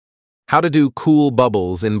How to do cool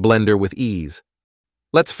bubbles in Blender with ease.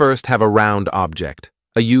 Let's first have a round object.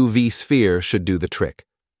 A UV sphere should do the trick.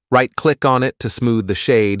 Right-click on it to smooth the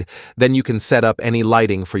shade, then you can set up any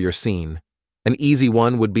lighting for your scene. An easy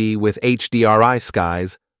one would be with HDRI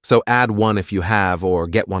skies, so add one if you have or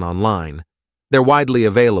get one online. They're widely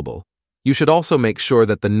available. You should also make sure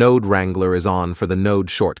that the node wrangler is on for the node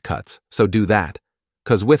shortcuts, so do that,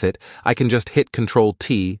 'cause with it, I can just hit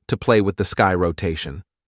Ctrl-T to play with the sky rotation.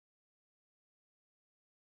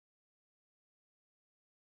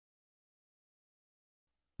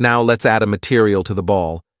 Now let's add a material to the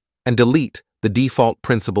ball and delete the default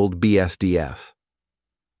principled BSDF.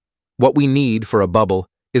 What we need for a bubble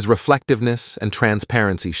is reflectiveness and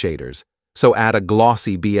transparency shaders, so add a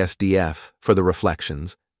glossy BSDF for the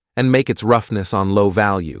reflections and make its roughness on low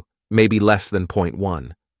value, maybe less than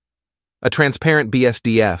 0.1. A transparent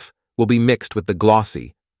BSDF will be mixed with the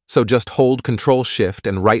glossy, so just hold Ctrl-Shift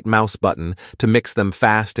and right mouse button to mix them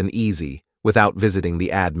fast and easy without visiting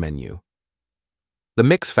the Add menu. The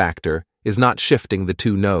mix factor is not shifting the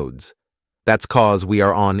two nodes. That's cause we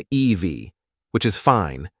are on Eevee, which is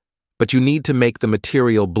fine, but you need to make the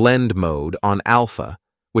material blend mode on alpha,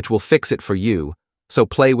 which will fix it for you, so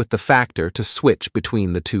play with the factor to switch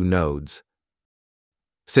between the two nodes.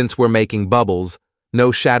 Since we're making bubbles,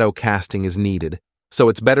 no shadow casting is needed, so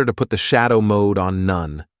it's better to put the shadow mode on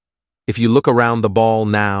none. If you look around the ball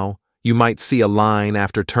now, you might see a line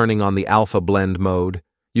after turning on the alpha blend mode.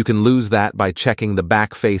 You can lose that by checking the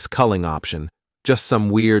back face culling option, just some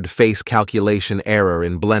weird face calculation error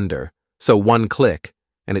in Blender, so one click,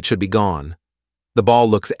 and it should be gone. The ball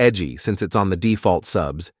looks edgy since it's on the default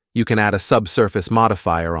subs. You can add a subsurface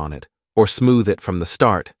modifier on it, or smooth it from the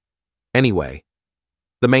start. Anyway,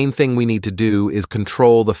 the main thing we need to do is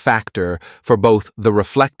control the factor for both the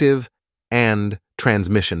reflective and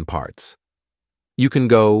transmission parts. You can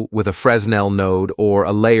go with a Fresnel node or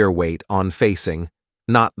a layer weight on facing,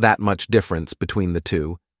 not that much difference between the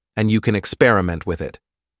two, and you can experiment with it.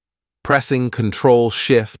 Pressing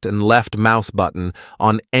Ctrl-Shift and left mouse button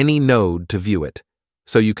on any node to view it,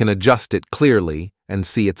 so you can adjust it clearly and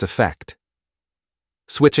see its effect.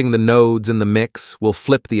 Switching the nodes in the mix will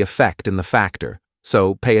flip the effect in the factor,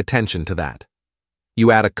 so pay attention to that.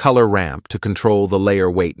 You add a color ramp to control the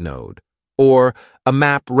layer weight node, or a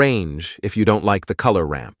map range if you don't like the color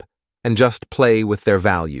ramp, and just play with their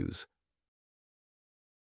values.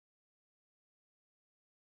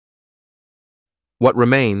 What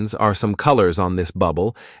remains are some colors on this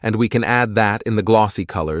bubble, and we can add that in the glossy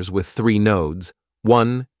colors with 3 nodes.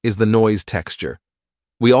 One is the noise texture.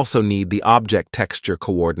 We also need the object texture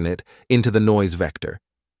coordinate into the noise vector,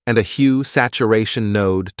 and a hue saturation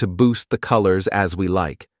node to boost the colors as we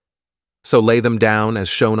like. So lay them down as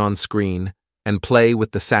shown on screen, and play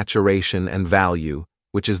with the saturation and value,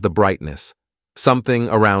 which is the brightness. Something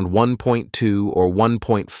around 1.2 or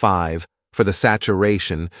 1.5 for the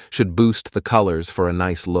saturation should boost the colors for a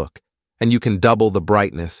nice look, and you can double the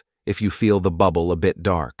brightness if you feel the bubble a bit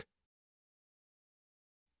dark.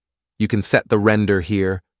 You can set the render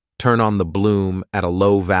here, turn on the bloom at a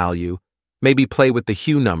low value, maybe play with the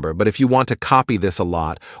hue number, but if you want to copy this a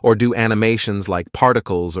lot or do animations like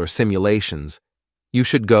particles or simulations, you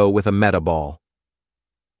should go with a metaball.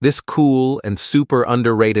 This cool and super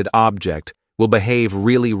underrated object will behave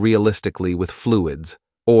really realistically with fluids,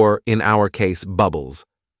 or in our case, bubbles,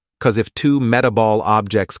 'cause if two metaball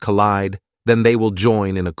objects collide, then they will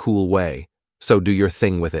join in a cool way, so do your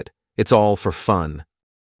thing with it. It's all for fun.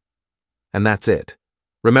 And that's it.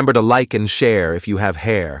 Remember to like and share if you have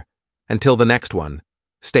hair. Until the next one,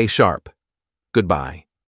 stay sharp. Goodbye.